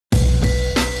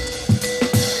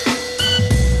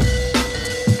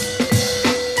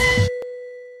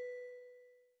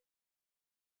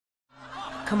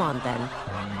Come on, then.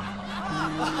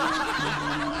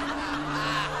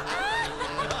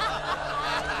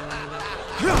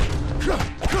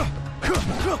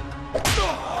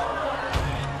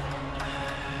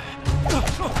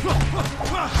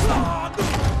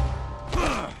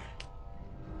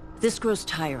 This grows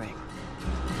tiring.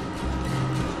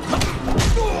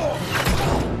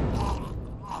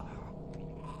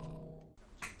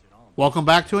 Welcome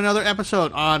back to another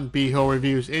episode on B-Ho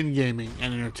Reviews in Gaming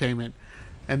and Entertainment.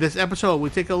 In this episode, we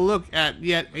take a look at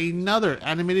yet another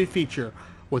animated feature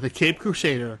with a Caped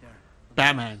Crusader,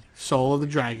 Batman: Soul of the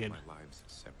Dragon.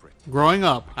 Growing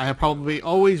up, I have probably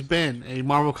always been a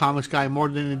Marvel Comics guy more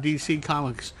than a DC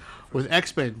Comics, with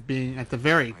X-Men being at the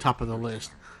very top of the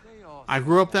list. I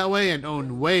grew up that way and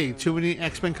owned way too many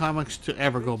X-Men comics to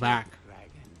ever go back.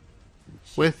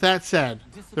 With that said,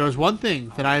 there is one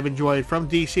thing that I have enjoyed from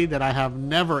DC that I have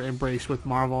never embraced with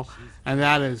Marvel, and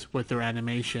that is with their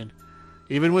animation.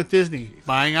 Even with Disney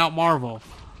buying out Marvel,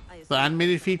 the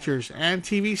animated features and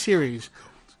TV series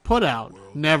put out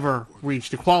never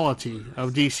reached the quality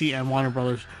of DC and Warner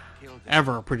Brothers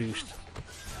ever produced.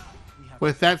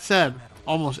 With that said,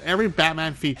 almost every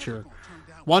Batman feature,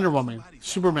 Wonder Woman,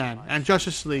 Superman, and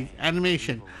Justice League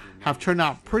animation have turned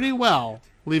out pretty well,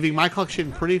 leaving my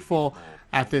collection pretty full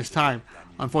at this time.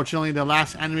 Unfortunately, the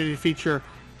last animated feature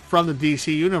from the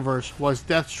DC universe was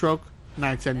Deathstroke,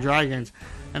 Knights and Dragons,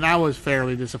 and I was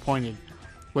fairly disappointed.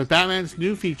 With Batman's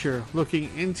new feature looking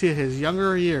into his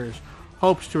younger years,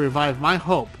 hopes to revive my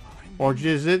hope, or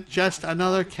is it just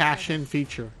another cash-in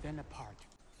feature?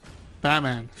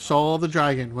 Batman: Soul of the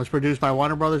Dragon was produced by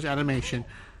Warner Brothers Animation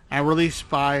and released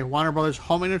by Warner Brothers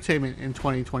Home Entertainment in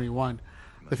 2021.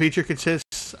 The feature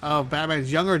consists of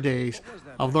Batman's younger days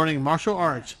of learning martial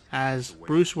arts as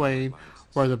Bruce Wayne,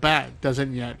 where the Bat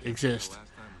doesn't yet exist.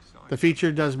 The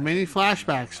feature does many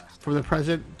flashbacks from the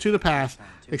present to the past,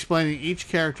 explaining each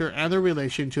character and their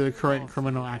relation to the current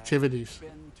criminal activities.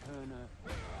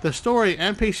 The story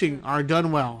and pacing are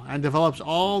done well and develops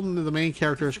all the main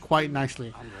characters quite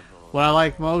nicely. What I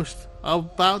like most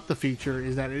about the feature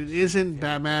is that it isn't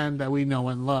Batman that we know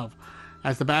and love.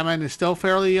 As the Batman is still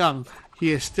fairly young,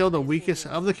 he is still the weakest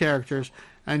of the characters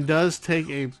and does take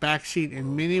a backseat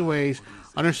in many ways,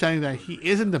 understanding that he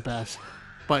isn't the best,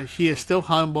 but he is still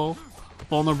humble,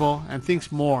 vulnerable, and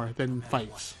thinks more than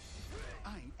fights.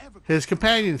 His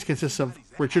companions consist of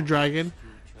Richard Dragon,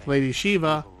 Lady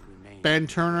Shiva, Ben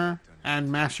Turner,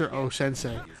 and Master O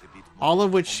Sensei, all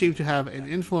of which seem to have an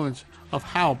influence of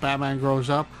how Batman grows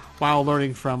up while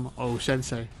learning from O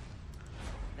Sensei.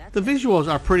 The visuals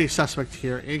are pretty suspect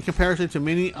here in comparison to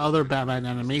many other Batman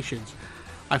animations.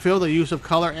 I feel the use of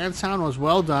color and sound was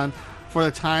well done for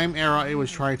the time era it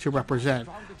was trying to represent,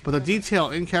 but the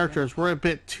detail in characters were a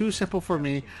bit too simple for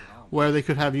me, where they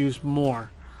could have used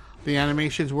more. The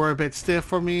animations were a bit stiff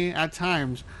for me at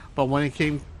times, but when it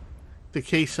came the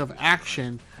case of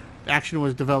action, the action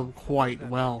was developed quite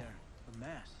well.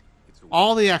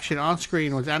 All the action on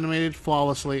screen was animated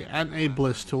flawlessly and a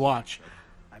bliss to watch.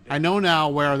 I know now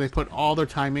where they put all their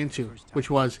time into, which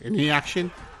was in the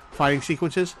action, fighting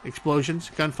sequences,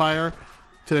 explosions, gunfire,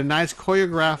 to the nice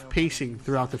choreographed pacing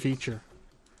throughout the feature.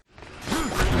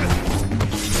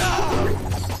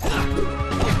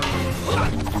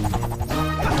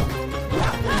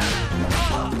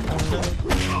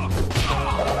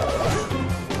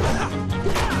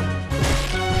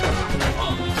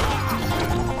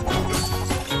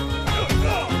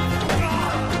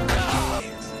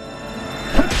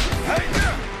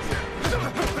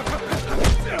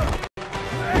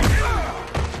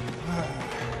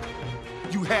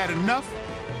 Enough?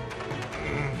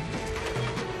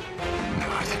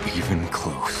 Not even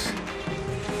close.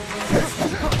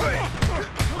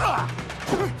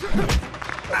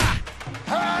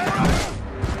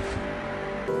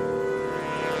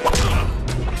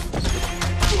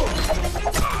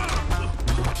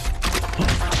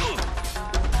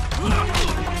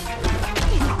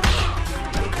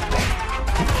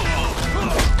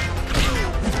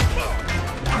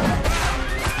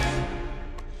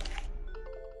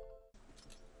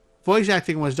 Voice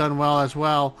acting was done well as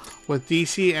well with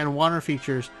DC and Warner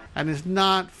features and is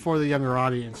not for the younger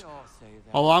audience.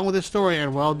 Along with the story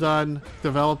and well done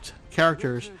developed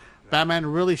characters, Batman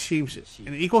really seems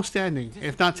in equal standing,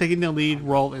 if not taking the lead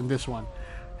role in this one.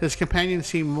 His companions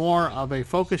seem more of a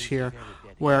focus here,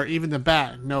 where even the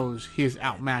Bat knows he is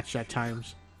outmatched at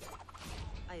times.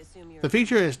 The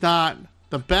feature is not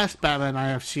the best Batman I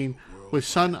have seen, with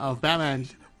Son of Batman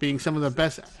being some of the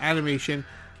best animation,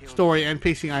 story, and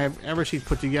pacing I have ever seen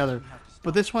put together,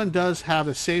 but this one does have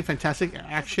the same fantastic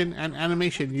action and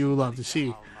animation you love to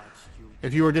see.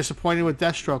 If you were disappointed with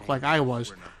Deathstroke like I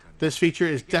was, this feature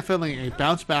is definitely a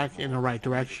bounce back in the right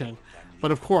direction.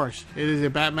 But of course, it is a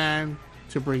Batman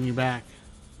to bring you back.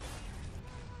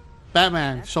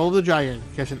 Batman Soul of the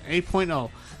Giant gets an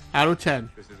 8.0 out of 10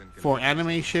 for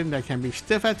animation that can be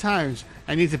stiff at times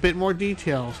and needs a bit more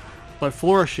details, but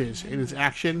flourishes in its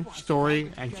action,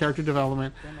 story, and character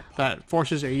development that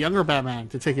forces a younger Batman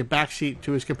to take a backseat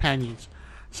to his companions,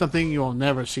 something you will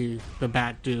never see the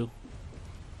Bat do.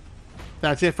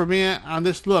 That's it for me on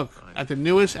this look at the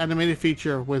newest animated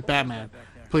feature with Batman.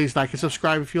 Please like and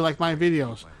subscribe if you like my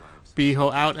videos.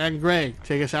 Beho out and Greg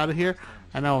take us out of here,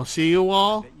 and I will see you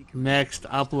all next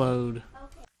upload.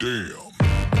 Damn.